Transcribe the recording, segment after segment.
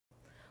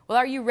Well,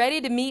 are you ready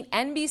to meet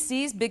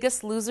NBC's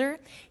Biggest Loser?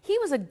 He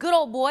was a good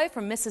old boy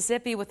from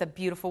Mississippi with a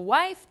beautiful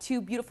wife, 2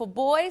 beautiful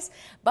boys,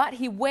 but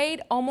he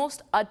weighed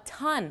almost a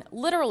ton,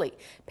 literally.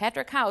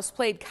 Patrick House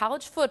played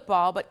college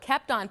football but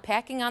kept on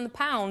packing on the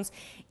pounds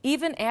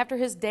even after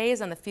his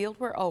days on the field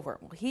were over.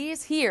 Well, he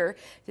is here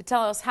to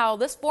tell us how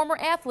this former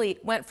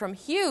athlete went from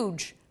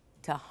huge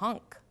to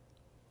hunk.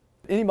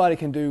 Anybody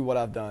can do what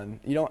I've done.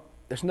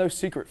 There's no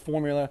secret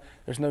formula,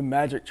 there's no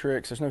magic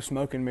tricks, there's no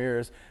smoke and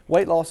mirrors.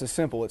 Weight loss is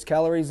simple. It's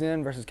calories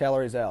in versus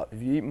calories out.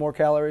 If you eat more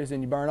calories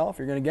than you burn off,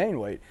 you're going to gain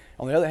weight.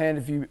 On the other hand,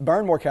 if you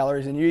burn more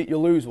calories than you eat,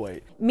 you'll lose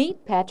weight.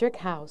 Meet Patrick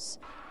House,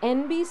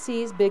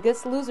 NBC's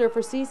Biggest Loser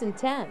for Season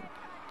 10.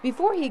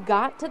 Before he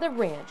got to the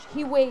ranch,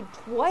 he weighed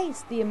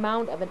twice the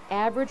amount of an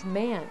average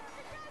man.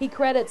 He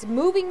credits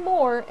moving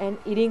more and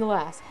eating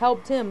less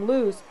helped him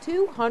lose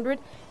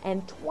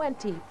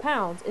 220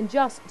 pounds in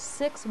just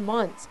 6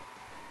 months.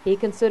 He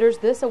considers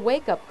this a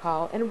wake-up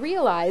call and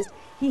realized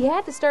he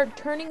had to start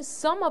turning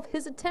some of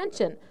his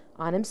attention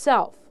on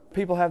himself.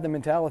 People have the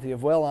mentality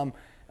of, well,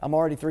 I'm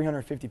already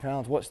 350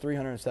 pounds, what's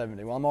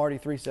 370? Well, I'm already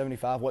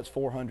 375, what's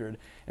 400?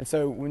 And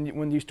so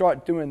when you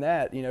start doing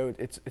that,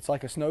 it's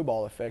like a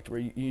snowball effect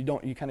where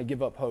you kind of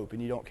give up hope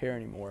and you don't care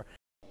anymore.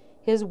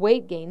 His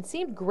weight gain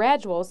seemed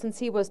gradual since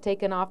he was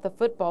taken off the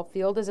football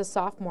field as a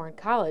sophomore in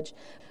college,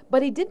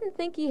 but he didn't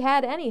think he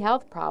had any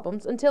health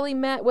problems until he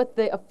met with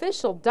the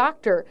official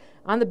doctor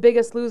on the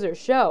Biggest Loser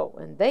show,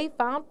 and they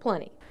found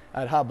plenty.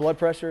 I had high blood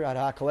pressure, I had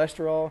high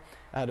cholesterol,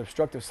 I had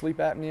obstructive sleep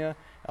apnea,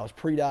 I was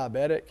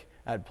pre-diabetic,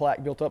 I had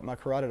plaque built up in my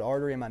carotid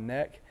artery in my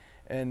neck,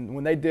 and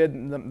when they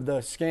did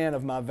the scan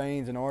of my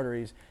veins and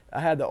arteries,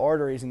 I had the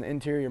arteries and the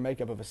interior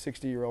makeup of a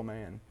 60-year-old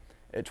man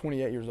at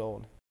 28 years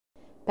old.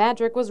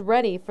 Patrick was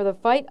ready for the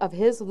fight of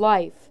his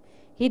life.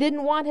 He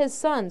didn't want his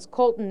sons,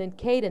 Colton and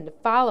Caden, to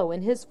follow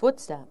in his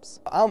footsteps.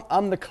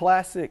 I'm the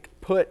classic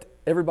put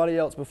everybody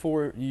else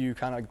before you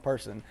kind of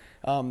person.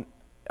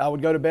 I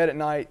would go to bed at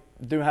night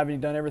having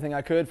done everything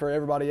I could for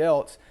everybody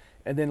else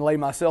and then lay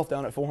myself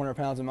down at 400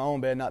 pounds in my own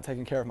bed not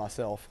taking care of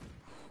myself.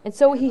 And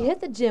so he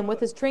hit the gym with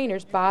his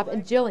trainers Bob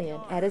and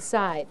Jillian at his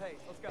side.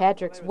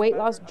 Patrick's weight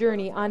loss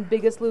journey on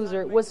Biggest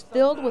Loser was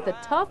filled with a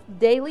tough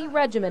daily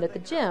regimen at the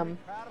gym,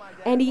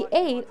 and he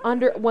ate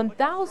under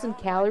 1,000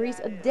 calories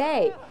a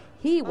day.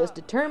 He was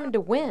determined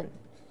to win.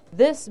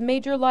 This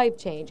major life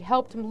change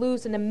helped him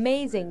lose an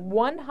amazing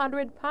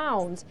 100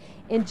 pounds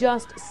in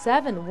just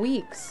 7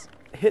 weeks.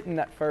 Hitting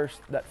that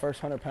first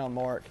 100-pound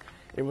mark,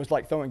 it was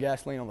like throwing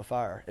gasoline on the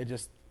fire.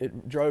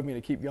 It drove me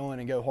to keep going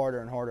and go harder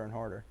and harder and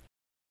harder.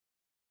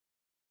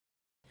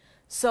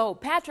 So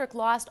Patrick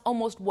lost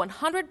almost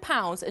 100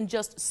 pounds in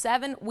just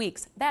 7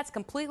 weeks. That's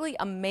completely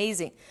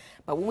amazing.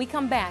 But when we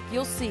come back,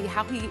 you'll see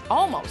how he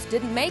almost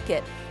didn't make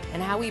it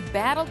and how he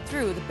battled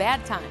through the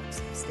bad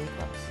times. Stay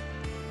close.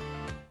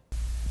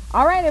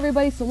 All right,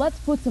 everybody, so let's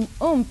put some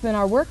oomph in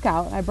our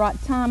workout. I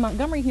brought Tom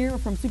Montgomery here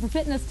from Super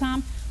Fitness.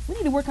 Tom, we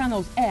need to work on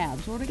those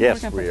abs.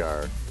 Yes, we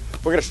are.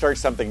 We're going to start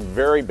something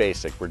very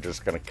basic. We're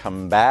just going to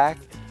come back,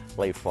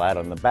 lay flat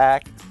on the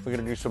back. We're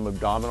going to do some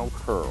abdominal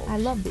curls. I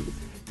love these.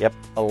 Yep,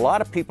 a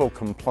lot of people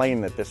complain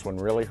that this one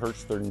really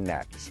hurts their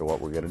neck. So what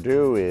we're going to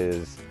do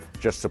is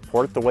just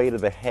support the weight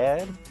of the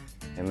head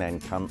and then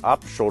come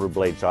up, shoulder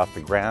blades off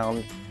the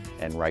ground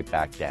and right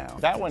back down.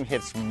 That one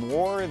hits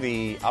more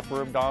the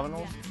upper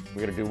abdominals.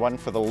 We're going to do one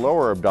for the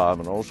lower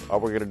abdominals. All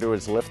we're going to do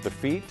is lift the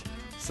feet,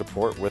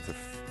 support with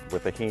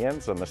the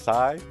hands on the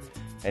side,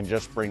 and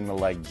just bring the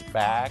legs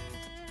back.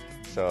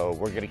 So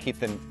we're going to keep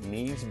the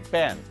knees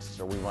bent.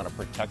 So we want to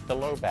protect the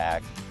low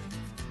back,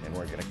 and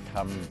we're going to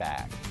come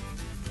back.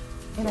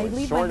 And so I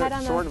leave my head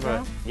on the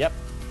ground? Yep.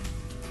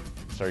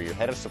 So your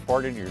head is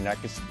supported, your neck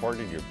is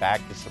supported, your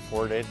back is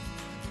supported.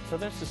 So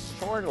this is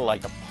sort of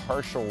like a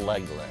partial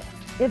leg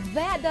lift. If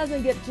that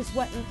doesn't get you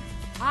sweating,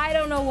 I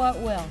don't know what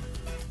will.